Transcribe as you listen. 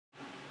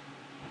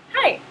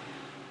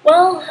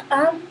Well,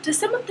 to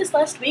sum up this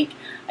last week,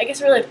 I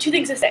guess I really have two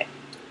things to say.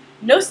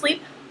 No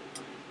sleep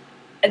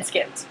and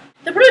Skins.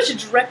 They're pretty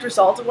much a direct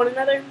result of one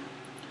another.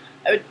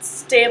 I would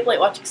stay up late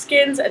watching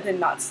Skins and then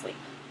not sleep.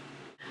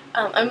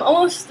 I'm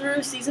almost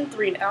through season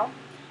 3 now,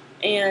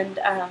 and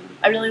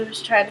I really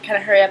was trying to kind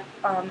of hurry up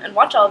and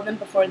watch all of them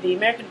before the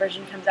American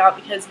version comes out,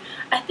 because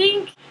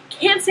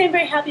can't say I'm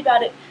very happy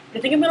about it, but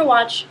I think I'm going to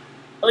watch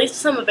at least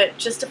some of it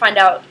just to find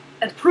out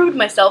and prove to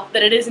myself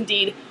that it is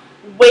indeed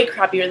way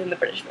crappier than the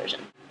British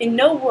version. In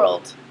no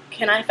world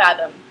can I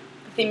fathom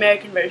that the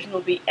American version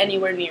will be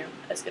anywhere near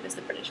as good as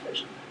the British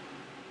version.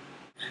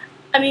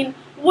 I mean,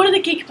 what are the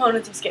key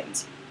components of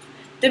Skins?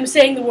 Them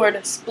saying the word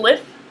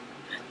spliff,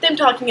 them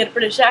talking in a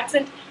British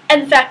accent,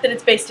 and the fact that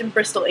it's based in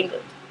Bristol,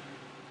 England.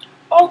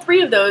 All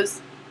three of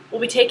those will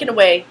be taken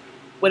away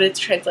when it's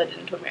translated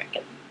into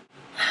American.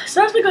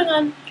 So that's been going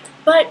on,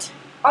 but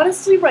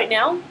honestly right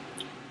now,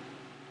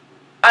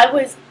 I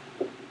was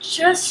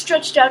just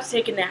stretched out to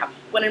take a nap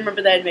when I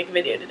remembered that I'd make a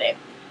video today.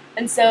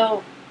 And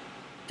so,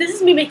 this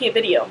is me making a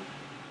video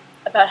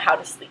about how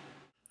to sleep.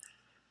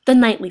 The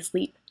nightly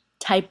sleep,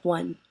 type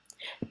 1.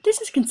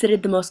 This is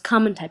considered the most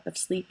common type of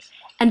sleep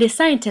and is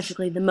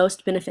scientifically the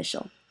most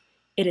beneficial.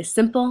 It is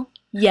simple,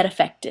 yet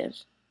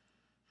effective.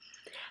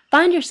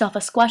 Find yourself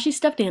a squashy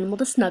stuffed animal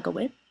to snuggle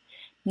with,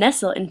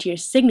 nestle into your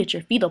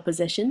signature fetal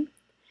position,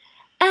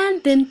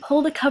 and then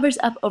pull the covers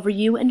up over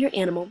you and your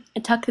animal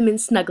and tuck them in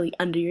snugly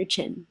under your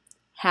chin.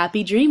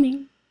 Happy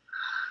dreaming!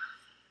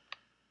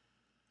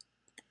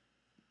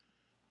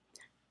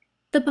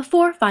 The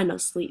before final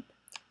sleep,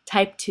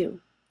 type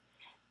 2.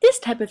 This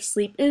type of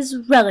sleep is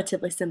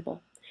relatively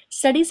simple.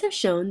 Studies have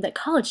shown that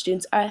college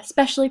students are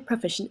especially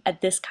proficient at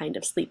this kind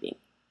of sleeping.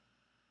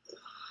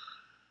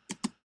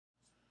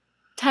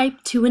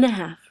 Type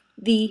 2.5,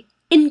 the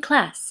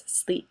in-class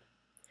sleep.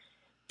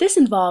 This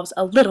involves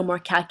a little more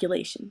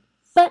calculation,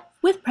 but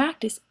with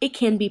practice it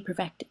can be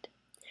perfected.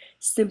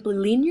 Simply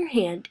lean your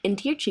hand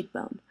into your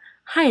cheekbone,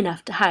 high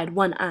enough to hide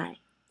one eye.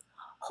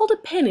 Hold a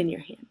pen in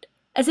your hand,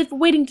 as if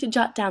waiting to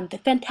jot down the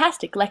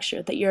fantastic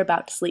lecture that you're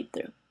about to sleep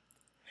through.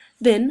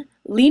 Then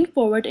lean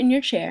forward in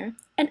your chair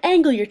and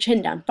angle your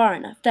chin down far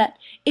enough that,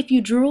 if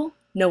you drool,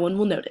 no one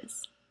will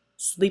notice.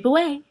 Sleep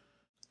away!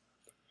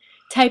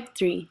 Type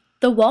 3,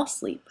 the wall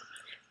sleep.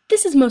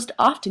 This is most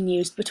often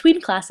used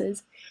between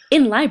classes,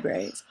 in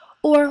libraries,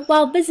 or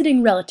while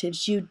visiting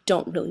relatives you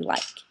don't really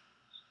like.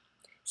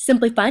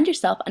 Simply find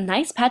yourself a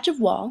nice patch of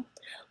wall,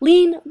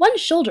 lean one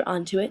shoulder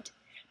onto it,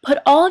 put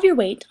all of your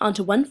weight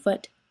onto one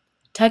foot,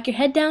 tuck your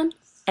head down,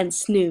 and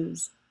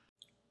snooze.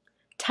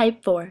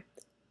 Type 4,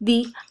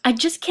 the I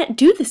just can't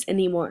do this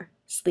anymore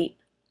sleep.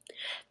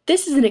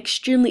 This is an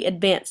extremely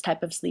advanced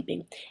type of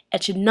sleeping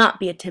and should not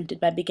be attempted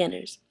by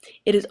beginners.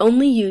 It is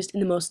only used in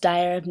the most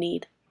dire of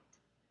need.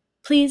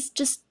 Please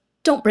just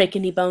don't break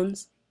any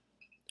bones.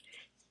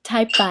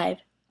 Type 5,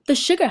 the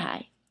sugar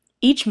high.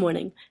 Each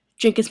morning,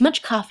 drink as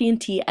much coffee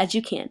and tea as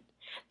you can,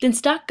 then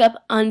stock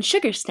up on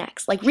sugar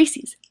snacks like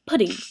Reese's,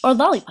 pudding, or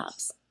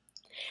lollipops.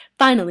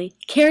 Finally,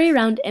 carry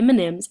around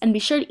M&Ms and be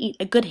sure to eat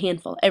a good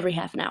handful every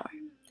half an hour.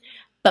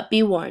 But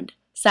be warned,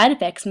 side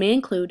effects may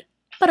include,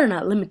 but are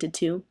not limited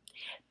to,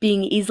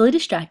 being easily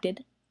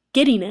distracted,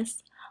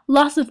 giddiness,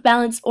 loss of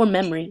balance or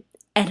memory,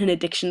 and an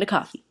addiction to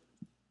coffee.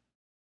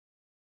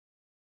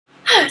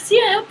 See,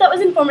 I hope that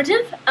was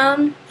informative.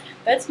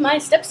 That's my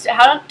steps to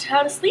how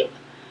to sleep.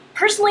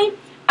 Personally,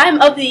 I'm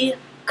of the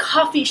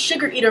coffee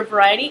sugar eater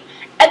variety,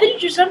 and then you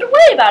just don't have to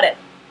worry about it.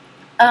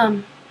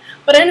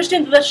 But I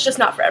understand that that's just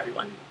not for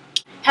everyone.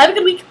 Have a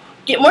good week,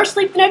 get more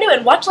sleep than I do,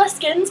 and watch less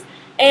Skins.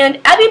 And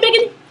Abby and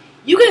Megan,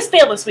 you guys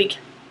fail this week.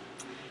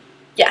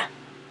 Yeah,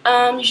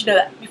 you should know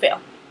that. You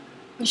fail.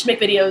 You should make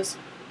videos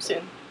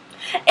soon.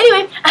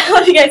 Anyway, I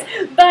love you guys.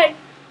 Bye.